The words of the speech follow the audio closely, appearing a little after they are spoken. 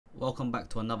welcome back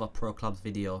to another Pro Clubs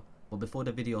video. But before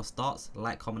the video starts,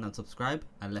 like, comment and subscribe,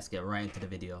 and let's get right into the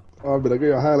video. Oh, but I got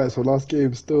your highlights from last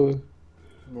game still.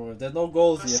 Bro, if there's no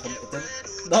goals here,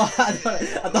 no,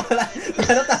 I don't like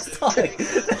that starting.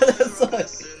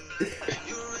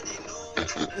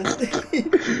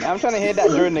 I'm trying to hear that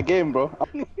during the game, bro.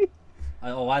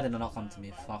 Oh, why did it not come to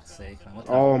me? Fuck's sake, man. What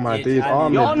Oh my days,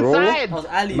 Ahmed, You're bro. onside! That was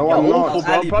Ali, No, bro. I'm not. That was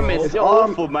Bro, I Ali, promise. bro. You're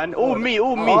awful, man. All me.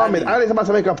 Ahmed, Ali's about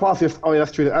to make a pass. Oh, yeah,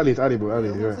 that's true. It's Ali, bro. Ali,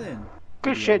 What was yeah. it?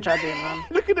 Good shit, Jaddy, man.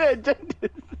 Look at that agenda.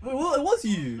 Wait, what? It was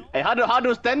you. Hey, how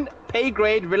do stand? Pay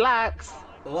grade, relax.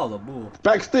 Oh, that was a ball.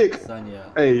 Back stick. Son, yeah.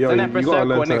 Hey, yo, Then you I press gotta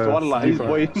circle learn next to... one line,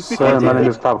 boy. Certain man in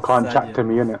this club can't Sad, chat yeah. to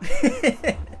me,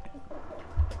 innit?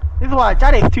 This is why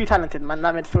Jaddy's too talented, man.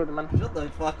 That midfielder, man. Shut the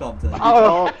fuck up, then.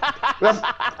 Oh, That's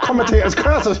commentator's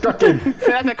curse are struck in.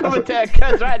 That's a commentator,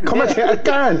 cuz right there. Commentator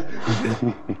curse.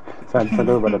 Send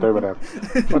over there.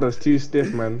 Oh, that's too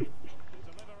stiff, man.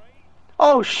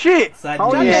 oh shit! Son,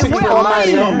 How are yeah. you 6 foot 9?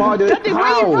 You're not marred. Jaddy, where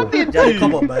you How? running? Jaddy,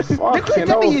 come on, man. Fucking Jaddy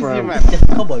hell, easy, fam. man.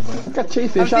 Come on, man. Got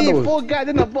chasing I'm seeing shadows. 4 guys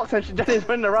in the box and Jaddy's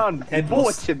running around. Head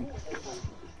loss. Watching.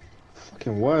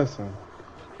 Fucking worse, man.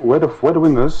 Where the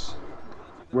wingers?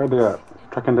 Where they at?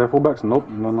 Tracking their fullbacks? Nope,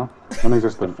 no.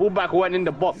 Non-existent. Fullback went in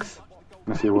the box.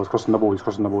 Let's see, he's crossing the ball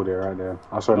there, right there.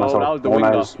 I saw it No, myself. that was the My own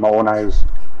winger. eyes, my own eyes.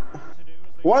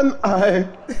 One eye.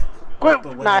 Quick,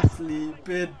 But when nice. I'm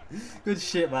sleeping. Good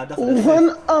shit, man. That's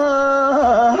One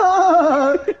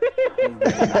eye.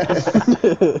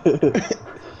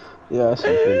 Yeah, that's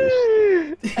finished.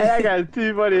 Hey, that guy's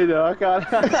too funny though. I can't.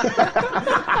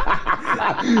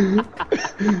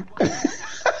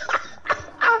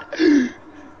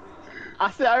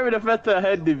 I remember the first time I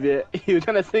heard him, yeah, he was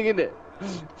trying to sing in it.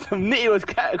 Some nitty was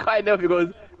quite enough. He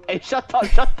goes, "Hey, shut up."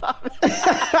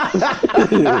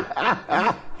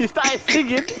 He started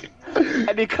singing,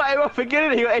 and he cut him off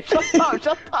again. And he goes, "Hey,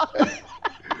 shut up."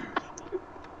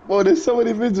 Well, there's so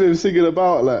many videos of him singing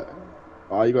about, like,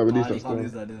 oh, you gotta release you that can't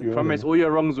lose stuff. that, dude. You Promise, know. all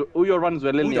your runs were All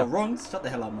linear. your wrongs? Shut the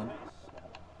hell up, man.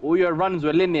 All your runs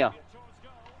were linear.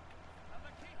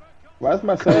 Why is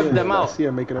my saying them that? I out. see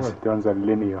him making a run. The ones are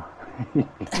linear.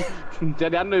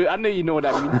 Jaddy, I know you know what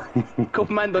that means.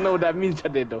 Couple man don't know what that means,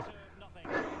 Jaddy, though.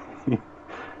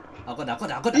 I got that.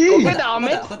 Get that,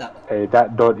 Ahmed. I got that. Hey,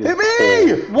 that dot is... Hit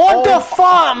me! What the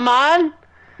fuck, man?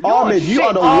 Ahmed, you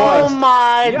are the Oh worst.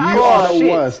 my You are god! the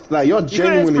shit. worst. Like, you're You could've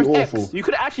genuinely pressed awful. X. You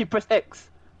could actually press X.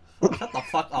 Shut the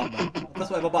fuck up, man. That's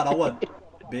whatever bad I want,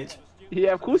 bitch.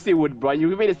 Yeah, of course he would, bro.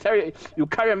 You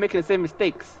carry on making the same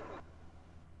mistakes.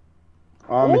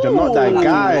 Ahmed, you're not that Ooh,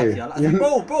 guy. lucky, I like that.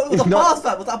 Bro, it was a Not- pass,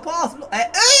 fam. Was that a pass? Look,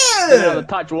 Another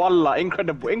touch, wallah,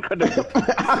 incredible.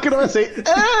 How can I say,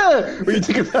 when you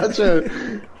take a touch?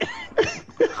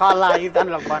 Can't lie, he's done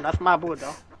look, man. That's my ball,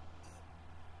 though.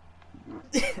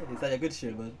 It's like a good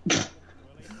shit, man.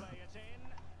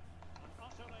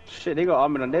 Shit, they got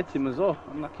Ahmed on their team as well.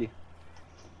 Unlucky.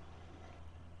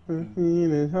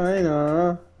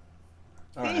 Alright,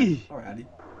 Ali.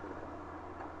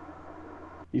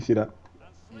 You see that?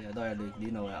 Yeah, don't really,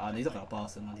 you know what? He's not gonna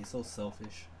pass him, man. He's so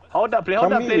selfish. Hold that play, Come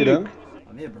play, here, Luke. then.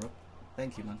 I'm here, bro.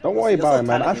 Thank you, man. Don't worry You're about so it,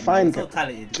 man. I talented, find- You're so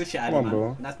talented. Good shit, Ali, Come on, man.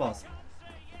 bro. Nice pass.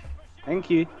 Thank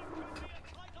you.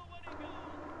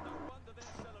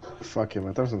 Fuck it,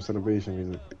 man. Throw some celebration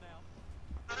music.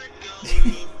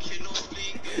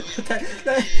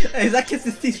 Hey, that kiss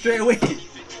his teeth straight away.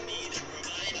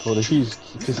 Oh, the keys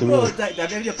kissing Bro, me. that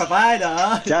baby your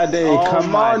provider. Daddy, Oh,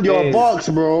 command my your days. box,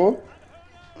 bro.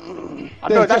 I know, There's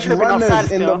that just should have been runners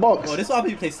offside in the still. box. Bro, this is why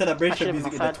people play celebration Actually,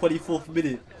 music in the offside. 24th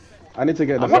minute. I need to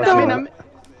get the What box. I mean, man.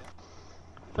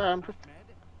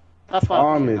 That's fine.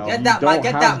 Ahmed, Get you that, don't man.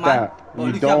 Get have that, man. that. Bro,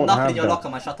 You look, you have don't nothing have in your that. locker,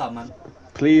 man. Shut up, man.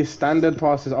 Please, standard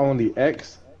passes only.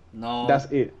 X. No. That's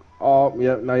it. Oh,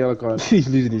 yeah, now yellow card. He's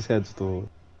losing his head still.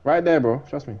 Right there, bro.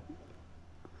 Trust me.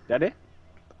 Daddy?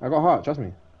 I got heart. Trust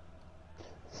me.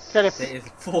 Jaddy, There is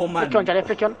 4 man. flick on, Jaddy,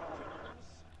 flick on.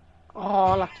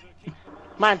 Oh, lucky.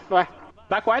 Man, boy.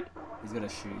 Back wide? He's gonna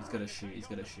shoot.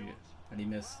 And he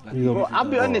missed. Like He's he a- Bro, usually I'll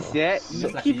be does. honest, yeah. You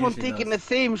Just like he keep on usually taking does. the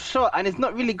same shot and it's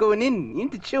not really going in. You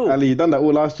need to chill. Ali, you done that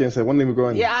all last year and said one name will go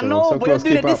in. Yeah, I So- know, so but you're close,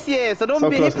 doing it keep up. this year, so don't So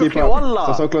be a close, keep hypocrite, up.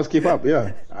 wallah. So close, keep up.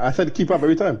 Yeah, I said keep up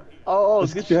every time. Oh,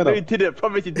 Just good keep your head no, up. you didn't.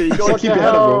 Promise you did. You So go, keep your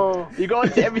head up, bro. you go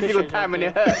into every single time and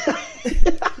it hurts.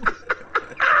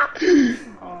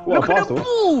 What Look a at pass, the though.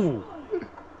 ball!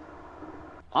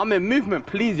 I'm in movement,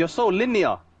 please. You're so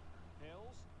linear.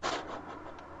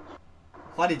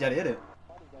 Funny, Johnny, hit it.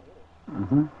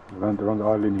 The runs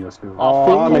are linear still.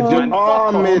 Oh, Ahmed, man. you're Fuck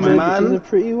off, Ahmed, man. It's a man.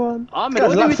 pretty one. Ahmed, Guys,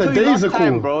 what did we that's tell you last lackadaisical.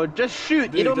 time, bro? Just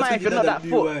shoot. You don't Just mind if think you're not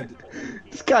you know that new foot. word.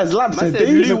 This guy's laps Man and said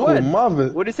days Lou are Word.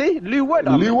 marvelous. What did he say? Lou Word.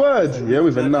 Lou Word. Yeah,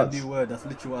 with a nuts. New word. That's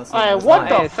literally what I said. Hey, That's what like-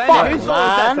 the Hey, fuck, Sanya, whose fault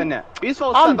was that, man? Sanya? Whose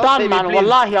fault was I'm that? Don't say done, me, man. please.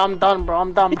 Wallahi, I'm done, bro.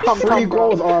 I'm done. I'm 3 done, bro.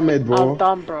 goals, Ahmed, bro. I'm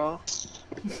done, bro.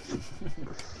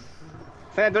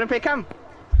 Sanya, don't play Cam.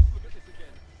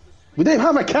 We didn't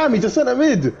have a cam, he's a centre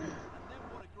mid.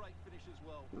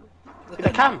 He's a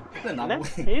cam. Play the other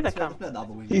wing. He's a cam. Play the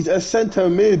other wing. He's a centre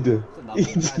mid. He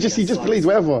just plays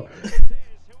wherever.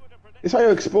 It's how you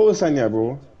expose Sanya,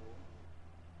 bro.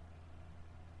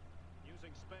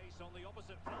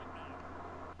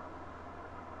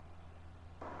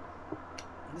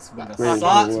 This winger Great,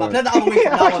 sucks, great man. work. Play the other wing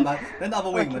from now on, man. Play the other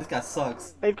wing, man. This guy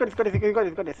sucks. He's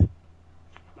got this.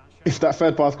 If that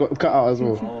third pass got cut out as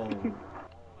well. Oh.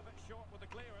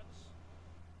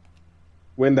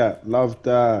 Win that. Love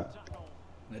that.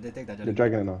 No, they take that, You're Johnny.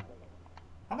 dragging it now.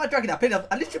 How am I dragging that?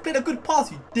 I literally played a good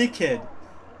pass, you dickhead.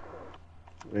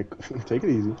 Take it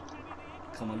easy.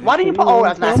 Come on, Why Luke. didn't you put? Oh,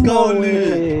 that's Let's nice. go, Luke.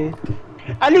 Ali,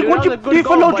 what That you was a good do for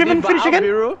goal, low but driven then finish by again?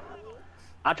 Albiru,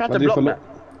 I tried to What do you block for that.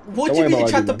 What Don't do you mean worry you about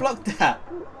tried to argument. block that?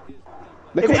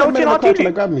 Look If at it the man in the LTN car trying to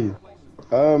RTD. grab me.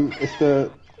 It's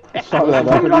the... How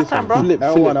many last time, bro? Flip,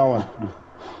 L1.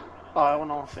 Oh, I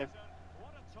want to save.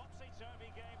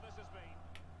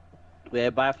 We're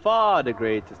by far the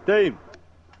greatest team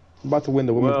About to win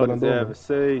the women's world Ballon has d'Or. ever man.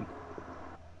 seen.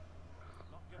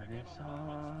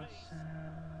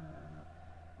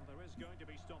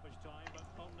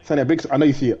 Sanya, big... I know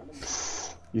you see it.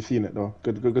 You've seen it though.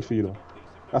 Good for you though.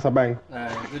 That's a bang.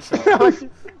 Good shot.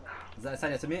 Is that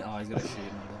Sanya to me? Oh, he's gonna shoot,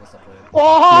 man. What's up with it?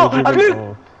 Oh, Yeah, I driven.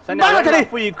 blew. So Man, now look at when it. you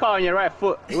put your car on your right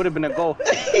foot, it would have been a goal.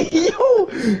 Yo!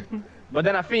 But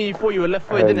then I think you thought you were left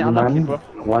footed, didn't it? Unlucky, bro.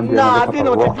 One day Nah, I'm I gonna didn't get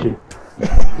know a what you Rocky.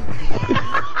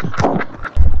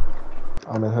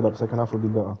 I'm head up. Second half will be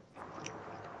better.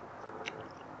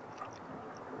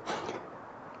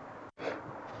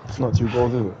 It's not 2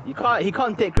 goals, is it? He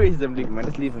can't take criticism, Luke, man.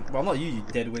 Just leave him. Bro, I'm not you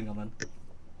dead winger, man.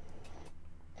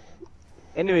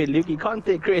 Anyway, Luke, he can't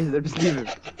take criticism. Just leave him.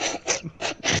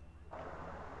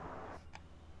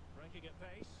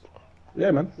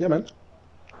 Yeah, man.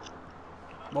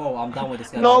 Whoa, I'm done with this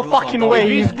guy. No Real talk, fucking I'm way, done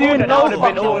with he's that. doing That no would've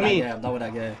been fucking all I'm done with me. that game, I'm done with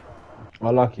that game.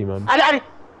 Unlucky, man. Ali.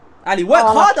 Ali, work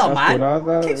Oh, harder, that's man. cool.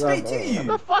 That- Kick that- straight that- to you.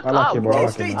 The fuck I like up, it, bro. I bro. like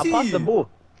it, Straight man. to I passed you. the ball.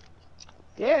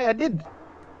 Yeah, I did.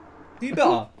 Do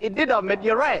better. It did, Ahmed.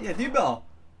 You're right. Yeah, do better.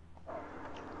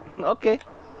 Okay.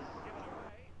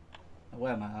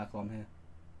 Where am I? I'm here.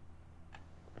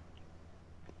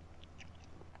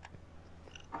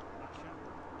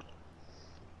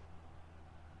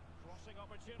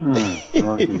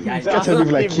 Rocky. Yeah, Catch him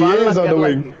with like years on the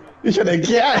wing. You should have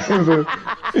get him, bro.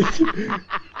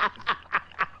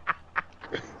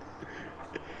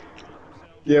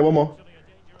 Yeah, one more.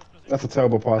 That's a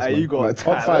terrible pass, man. You got Like,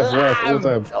 top 5 worst all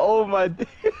time. Oh my.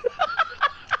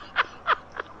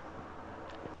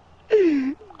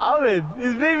 Ahmed,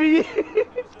 it's maybe.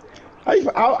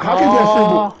 How can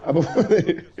you be a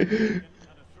free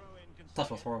Touch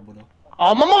was horrible though.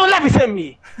 Oh, my mama laugh at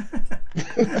me.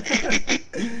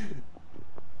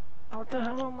 What the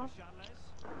hell, man?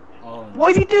 Oh, no.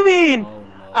 What is he doing? Oh,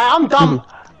 no. I'm dumb.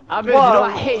 Ahmed, you know Wow.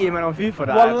 I hate you, man, on FIFA. That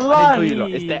I didn't tell you, lot.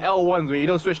 Wallahi. It's the L1s when you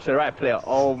don't switch to the right player.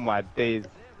 Oh my days.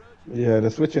 Yeah, the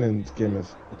switching in this game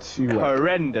is too whack.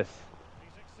 Horrendous.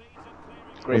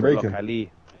 Great We're block, breaking.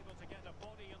 Ali.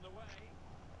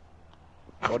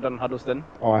 Well done, Huddleston.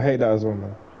 Oh, I hate that as well,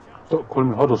 man. Stop calling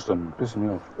me Huddleston. Pissing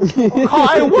me off.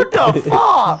 Hey, what the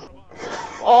fuck?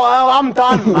 Oh, I'm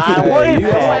done, man. What is you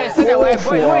this? are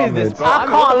What is this, bro? I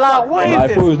can't lie. What I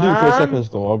is thought it was this, doing for a man? second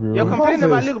still, I'll be You're real. complaining about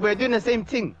Brothers. Luke, but you're doing the same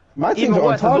thing. My teams Even are on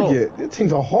worse as well. target. These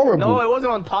teams are horrible. No, it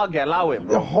wasn't on target. Allow it, They're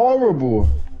bro. horrible.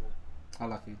 How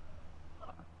lucky.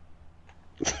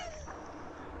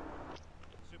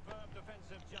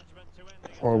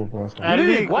 Horrible pass, man. And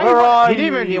Luke, Luke, why where are he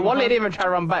didn't you? even. Wale didn't even try to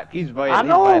run back. He's very. I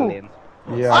know. Violent.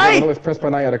 Yeah, Aye. I know it's pressed by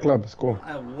night at the club. Score.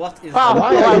 What is Ah, that?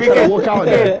 Why Why are we you trying get- to walk out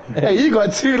there? Hey, you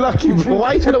got too lucky, bro. Why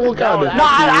are you trying to walk out there?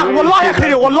 Nah, wallahi I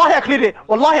cleared it. Wallahi I cleared it.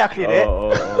 Wallahi I cleared it.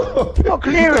 Oh. Not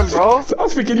clearing, bro. I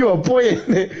was thinking you were a boy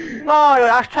in it. No,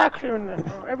 I tried clearing it,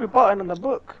 bro. Every button in the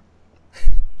book.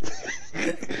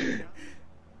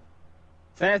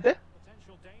 Say it there.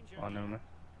 Oh no, man.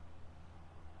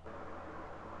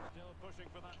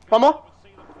 One more.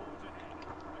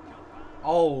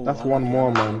 Oh, That's unlucky, one more,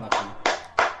 unlucky, man. unlucky.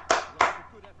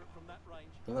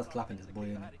 Whoever's clapping this boy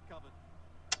in.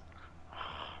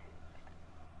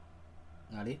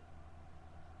 Ali?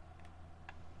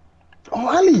 Oh,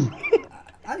 Ali.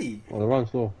 Ali? Oh, the wrong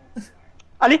slow.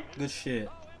 Ali. Good shit.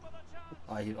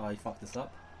 Oh, he fucked this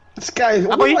up. This guy,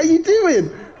 what got you. are you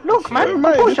doing? Look, man.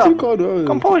 Mate, it's too Composure. cold. Oh,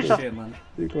 Composure. Shit, man.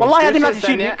 too cold. Wallahi, I didn't have to Shit,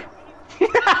 shoot, Sanya.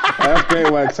 Nick. That's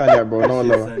great work, Sanya, bro. No,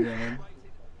 no. Yeah, man.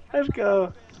 Let's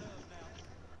go.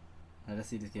 Right, let's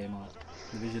see this game out.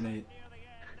 Division 8.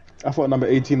 I thought number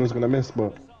 18 was gonna miss,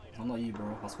 but I'm not you,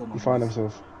 bro. I scored my he found goals.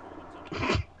 himself.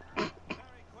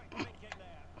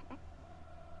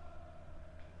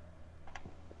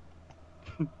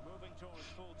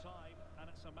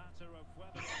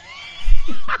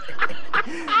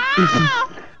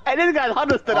 Hey, this guy's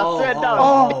Huddleston, I swear down.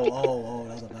 Oh,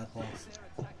 that was a bad pass.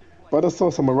 But I saw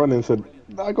someone running and said,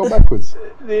 I go backwards.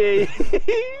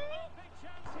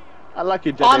 I like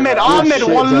you, Johnny. Ahmed, shit,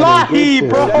 wallahi, Johnny,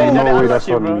 bro. good shit. No way, I that's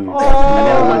like on you,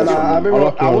 me. bro.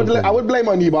 I would blame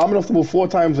on you, but I'm off the ball 4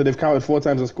 times and they've counted 4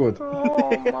 times and scored. Oh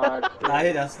my. I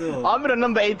hate that still. I'm in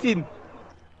number 18.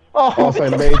 Oh, sorry,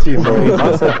 number 18, bro.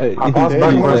 I passed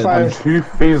backwards and 2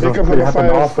 phases of Take up play number happened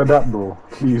 5. after that, bro.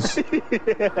 Please.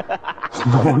 It's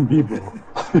not on me, bro.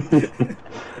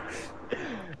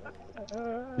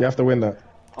 You have to win that.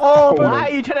 Oh, Why bro. are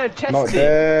you trying to chest Not it?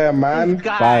 there, man. This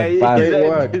guy. Five. Great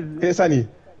work. Hit Sunny.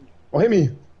 Or hit me.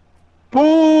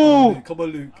 Boo. Come on,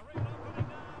 Luke.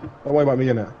 Don't worry about me,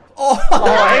 innit? Oh,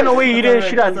 ain't no way you didn't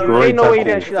shoot that. Ain't no way you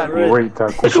didn't shoot that. Great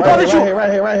tackle. It's your Right brother here, shoot.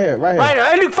 right here. Right,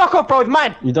 hey, look, fuck up, bro. It's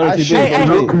mine. You don't I need to should- do Hey, it.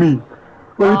 Look me.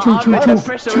 Wait, chill, Ahmed, the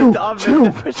pressure with the Ahmed,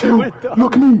 the pressure with the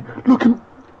Look me. Look me.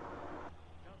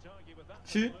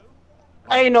 Shoot.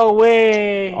 Ain't no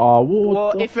way. Oh,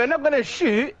 what? Well, if you're not gonna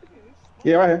shoot,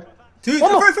 Yeah, right here. Two.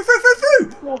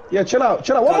 Through. Yeah, chill out.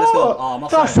 Right, let's go. What? Oh, my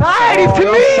It's side. offside. It's to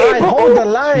You're me, offside. bro. Hold the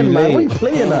line, man. late. What are you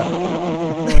playing at?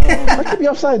 How can you be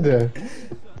offside there?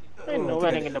 Ain't no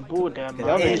running in the ball there,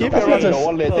 man. Hey, keep it that's running. what though,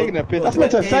 Wallahi, taking a piss. That's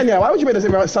meant to Sanya. Why would you make the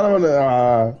same Sanya on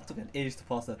the... Took an age to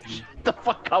pass that to me. the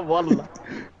fuck up, Wallah.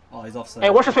 Oh, he's offside. Hey,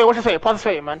 watch this way, watch this way. Pass this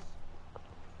way, man.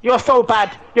 You're so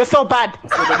bad. You're so bad.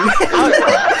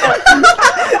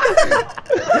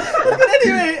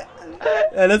 Anyway.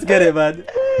 Yeah, let's get it, man.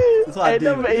 That's what I Hey, do.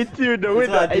 number 18, the winner. That's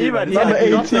what I do, Hey, man. man, Number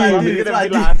 18. He's gonna be That's what I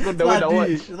do. last with the That's winner. what I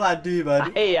do. Watch. That's what I do,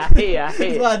 man. Hey. That's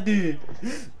what I do.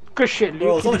 Good shit,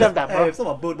 Bro, Luke. You deserve that, bro. Hey,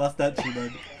 someone build my statue, man.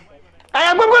 Hey,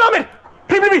 I'm going on,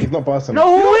 please. He's not passing.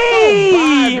 No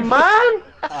way, man.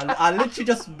 I literally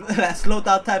just slowed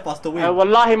down time for us to win.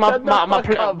 Wallahi, my Shut the fuck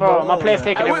up, bro, my bro. player's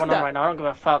taking I everyone win on that. right now. I don't give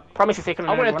a fuck. Promise he's taking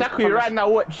on I'm gonna everyone. tackle you right now.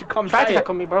 Watch. Come Try to try it.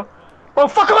 tackle me, bro. Bro,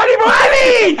 fuck him, Ali, bro,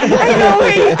 Ali! Ain't no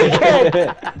way, you dickhead.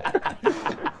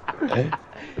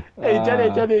 Hey,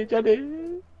 Johnny.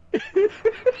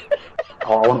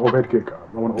 Oh, I want overhead kick.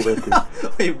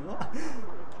 Wait, what?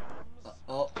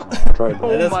 Oh, Try it. Oh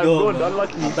let's my go, God, man.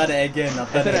 unlucky. I've done it again.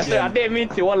 I didn't mean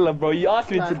to, Wallah, bro. You asked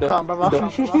me to do. Come, bro.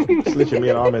 It's literally me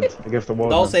and Ahmed against the wall.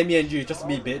 Don't man. say me and you, just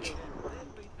me, bitch.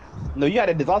 No, you had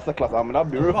a disaster class. I mean, I'll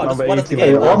be real. Bro, just Number won us the 18.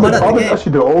 game. Hey, Won us the I'm game.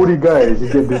 actually the only guy you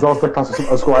get disaster class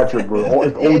a score hat trick, bro.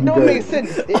 It's the It only don't guy. make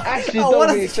sense. It actually I won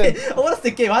don't make us the game. sense. I won us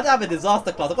the game. I had to have a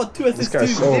disaster class. I got 2 assists guy's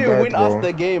too. so- You didn't bad, win bro. us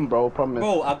the game, bro. Promise.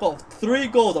 Bro, I got 3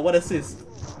 goals and 1 assist.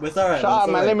 But it's alright. Shut up,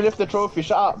 man. Let me lift the trophy.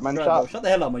 Shut up, man. Shut up. Shut the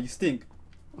hell up, man. You stink.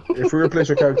 If we replace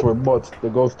your character with bots, the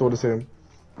goal's still the same.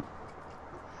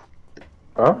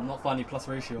 Huh? I'm not funny plus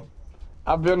ratio.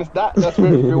 I'll be honest, that's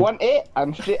where if you want it,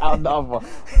 I'm straight out the other.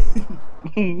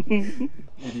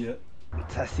 Idiot.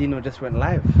 Tassino just went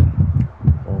live.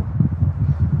 Oh.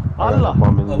 Allah.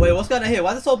 Oh, wait, what's going on here?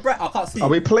 Why is it so bright? I can't see. Are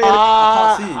we playing?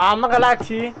 I can't see. I'm not gonna lie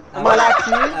to you. Am I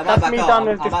That's back me out? done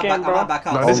with Am this I game, back- bro. Am I back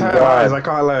out? No, this Oh, high God. eyes, I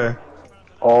can't lie.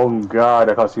 Oh god,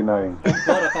 I can't see nothing.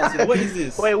 God, I can't see. What is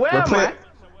this? Wait, where am I?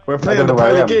 We're playing don't the know where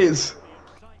I Pearly am. Gates.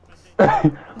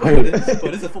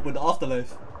 Bro, this is football in the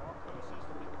afterlife.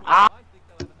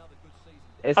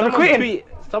 Hey, I'm someone quitting. tweet.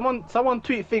 Someone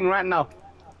tweet thing right now.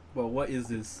 Bro, what is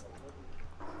this?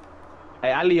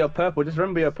 Hey, Ali, you're purple. Just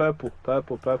remember you're purple.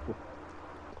 Purple. Is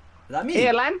that me?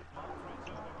 Airline?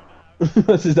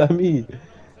 What does that mean?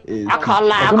 I can't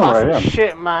lie. I don't know where I can't am. see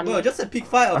shit, man. Bro, just a peak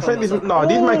fighter. I think these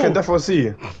men can definitely see.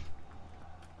 Yeah,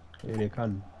 they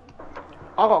can.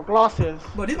 I got glasses.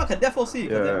 Bro, these man can definitely see.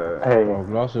 Yeah. Hey, Oh,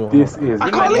 glasses. this is I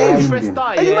You can't might leave. need to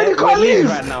restart, Hey, you yeah? man, you We're can't leaving leave.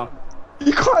 right now.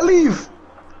 You can't leave.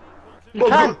 You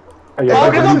can. Hey, Oh,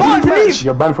 you're there's a banned ball to leave.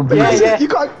 You're banned from Yeah, Belize. yeah. You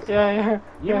can't. Yeah.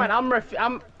 You man,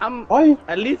 I'm Why?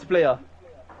 a Leeds player.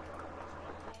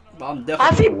 But I'm I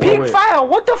definitely. see pink wait. fire.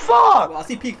 What the fuck? Bro, I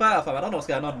see peak fighter, fam. I don't know what's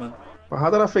going on, man. But how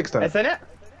did I fix that? Isn't it?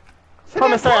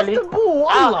 Promise, Pass Ali. the ball,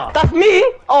 Allah. That's me.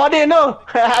 Oh, I didn't know.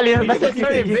 Ali, Sorry,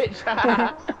 that's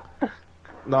bitch.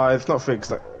 No, it's not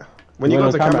fixed. Like, when you Well,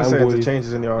 go to the camera camera settings, angle it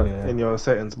changes in your yeah.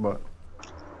 settings. But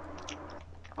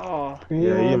Oh.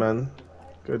 yeah, man,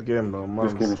 good game though.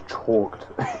 This game Mums. is chalked.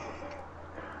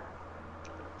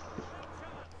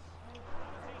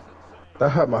 That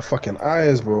hurt my fucking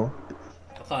eyes, bro.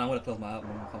 I want to close my eyes.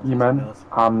 Yeah, man.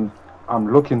 I'm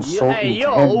looking so Hey, you're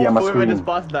intently at all my for whoever just screen.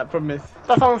 passed that promise.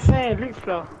 That's what I'm saying, Luke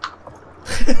Flow.